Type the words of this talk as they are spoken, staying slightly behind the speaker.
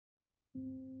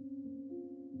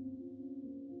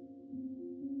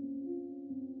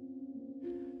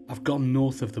I've gone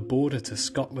north of the border to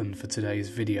Scotland for today's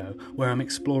video, where I'm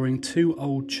exploring two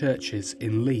old churches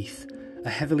in Leith, a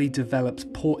heavily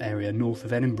developed port area north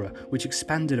of Edinburgh which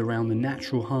expanded around the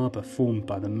natural harbour formed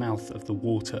by the mouth of the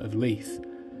Water of Leith.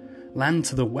 Land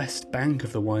to the west bank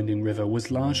of the winding river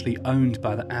was largely owned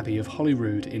by the Abbey of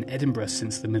Holyrood in Edinburgh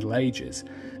since the Middle Ages,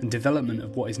 and development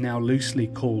of what is now loosely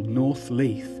called North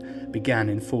Leith began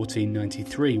in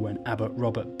 1493 when Abbot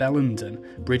Robert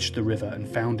Bellenden bridged the river and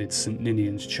founded St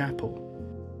Ninian's Chapel.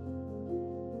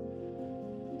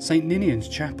 St Ninian's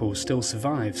Chapel still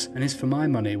survives and is for my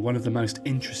money one of the most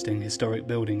interesting historic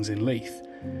buildings in Leith.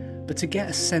 But to get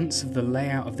a sense of the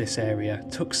layout of this area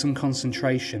took some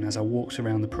concentration as I walked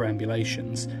around the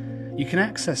perambulations. You can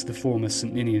access the former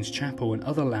St Ninian's Chapel and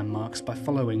other landmarks by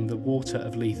following the Water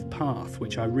of Leith path,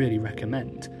 which I really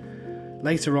recommend.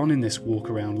 Later on in this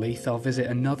walk around Leith, I'll visit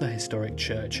another historic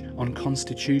church on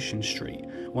Constitution Street,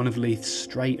 one of Leith's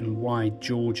straight and wide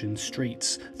Georgian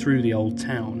streets through the old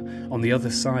town, on the other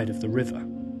side of the river.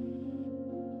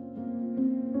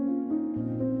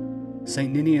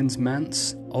 St Ninian's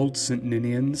Manse, Old St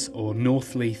Ninian's, or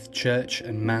North Leith Church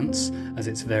and Manse, as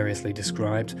it's variously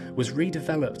described, was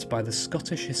redeveloped by the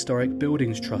Scottish Historic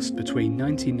Buildings Trust between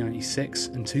 1996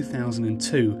 and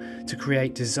 2002 to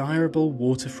create desirable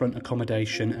waterfront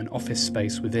accommodation and office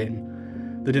space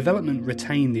within. The development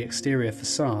retained the exterior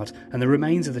facade, and the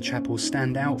remains of the chapel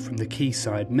stand out from the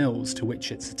quayside mills to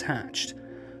which it's attached.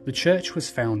 The church was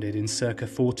founded in circa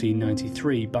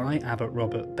 1493 by Abbot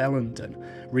Robert Bellenden,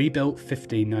 rebuilt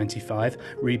 1595,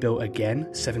 rebuilt again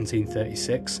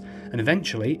 1736, and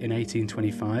eventually, in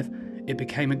 1825, it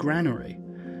became a granary.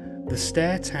 The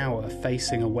stair tower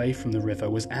facing away from the river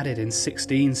was added in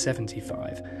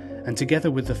 1675, and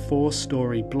together with the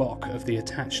four-storey block of the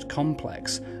attached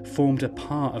complex, formed a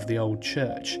part of the old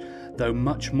church, though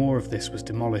much more of this was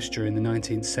demolished during the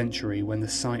 19th century when the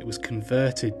site was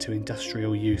converted to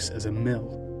industrial use as a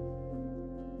mill.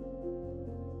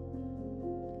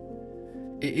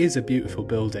 It is a beautiful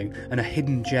building and a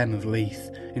hidden gem of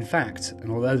Leith. In fact,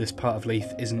 and although this part of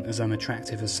Leith isn't as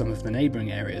unattractive as some of the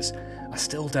neighbouring areas, I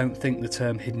still don't think the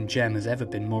term hidden gem has ever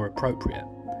been more appropriate.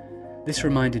 This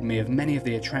reminded me of many of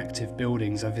the attractive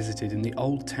buildings I visited in the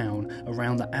old town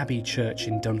around the Abbey Church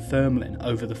in Dunfermline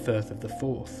over the Firth of the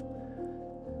Forth.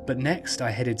 But next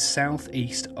I headed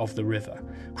south-east of the river,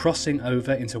 crossing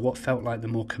over into what felt like the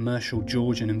more commercial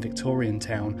Georgian and Victorian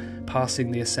town,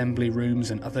 passing the assembly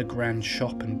rooms and other grand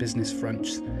shop and business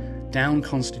fronts, down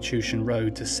Constitution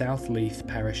Road to South Leith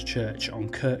Parish Church on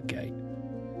Kirkgate.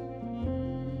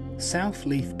 South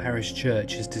Leith Parish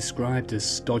Church is described as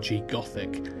stodgy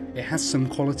Gothic. It has some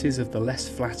qualities of the less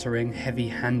flattering,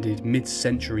 heavy-handed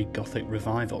mid-century Gothic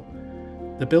revival.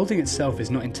 The building itself is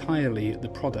not entirely the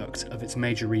product of its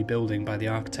major rebuilding by the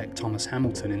architect Thomas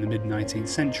Hamilton in the mid-19th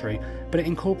century, but it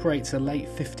incorporates a late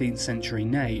 15th century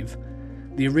nave.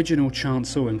 The original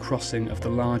chancel and crossing of the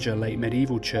larger late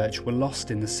medieval church were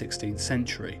lost in the 16th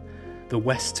century. The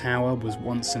West Tower was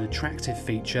once an attractive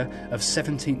feature of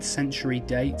 17th century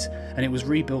date, and it was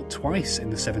rebuilt twice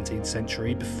in the 17th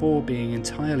century before being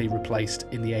entirely replaced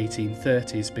in the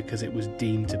 1830s because it was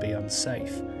deemed to be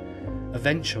unsafe.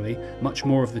 Eventually, much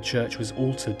more of the church was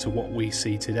altered to what we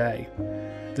see today.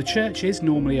 The church is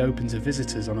normally open to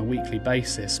visitors on a weekly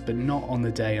basis, but not on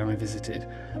the day I visited.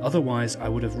 Otherwise, I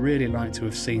would have really liked to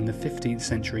have seen the 15th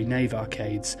century nave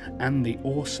arcades and the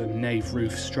awesome nave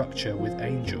roof structure with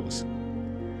angels.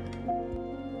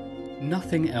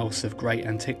 Nothing else of great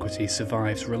antiquity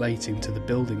survives relating to the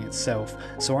building itself,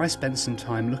 so I spent some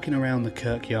time looking around the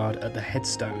kirkyard at the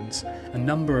headstones, a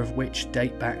number of which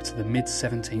date back to the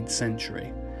mid-17th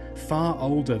century. Far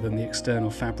older than the external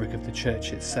fabric of the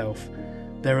church itself.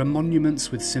 There are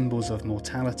monuments with symbols of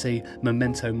mortality,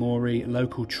 memento mori,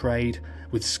 local trade,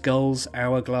 with skulls,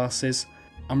 hourglasses.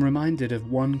 I'm reminded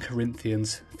of 1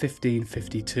 Corinthians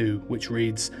 15:52, which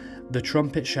reads, "The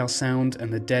trumpet shall sound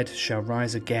and the dead shall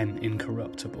rise again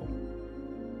incorruptible."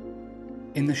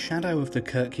 In the shadow of the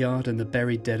kirkyard and the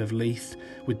buried dead of Leith,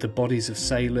 with the bodies of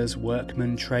sailors,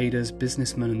 workmen, traders,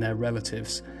 businessmen and their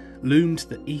relatives, loomed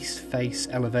the east face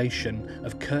elevation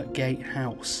of Kirkgate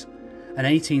House, an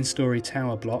 18-storey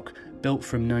tower block built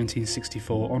from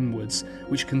 1964 onwards,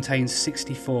 which contains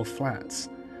 64 flats.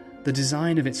 The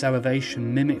design of its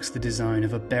elevation mimics the design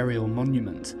of a burial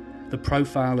monument. The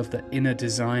profile of the inner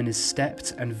design is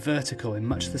stepped and vertical in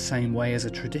much the same way as a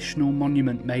traditional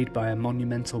monument made by a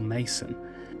monumental mason.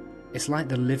 It's like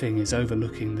the living is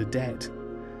overlooking the dead.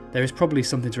 There is probably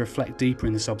something to reflect deeper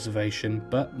in this observation,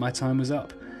 but my time was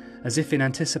up. As if in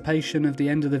anticipation of the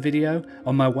end of the video,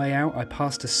 on my way out I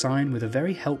passed a sign with a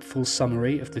very helpful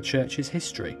summary of the church's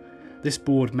history. This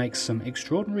board makes some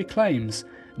extraordinary claims,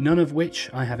 none of which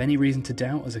I have any reason to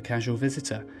doubt as a casual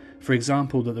visitor. For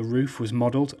example, that the roof was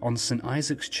modelled on St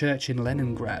Isaac's Church in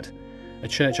Leningrad, a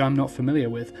church I'm not familiar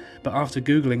with, but after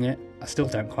googling it, I still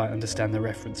don't quite understand the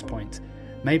reference point.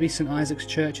 Maybe St Isaac's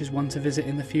Church is one to visit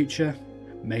in the future,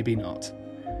 maybe not.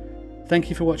 Thank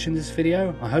you for watching this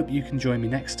video. I hope you can join me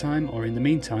next time, or in the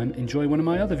meantime, enjoy one of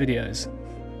my other videos.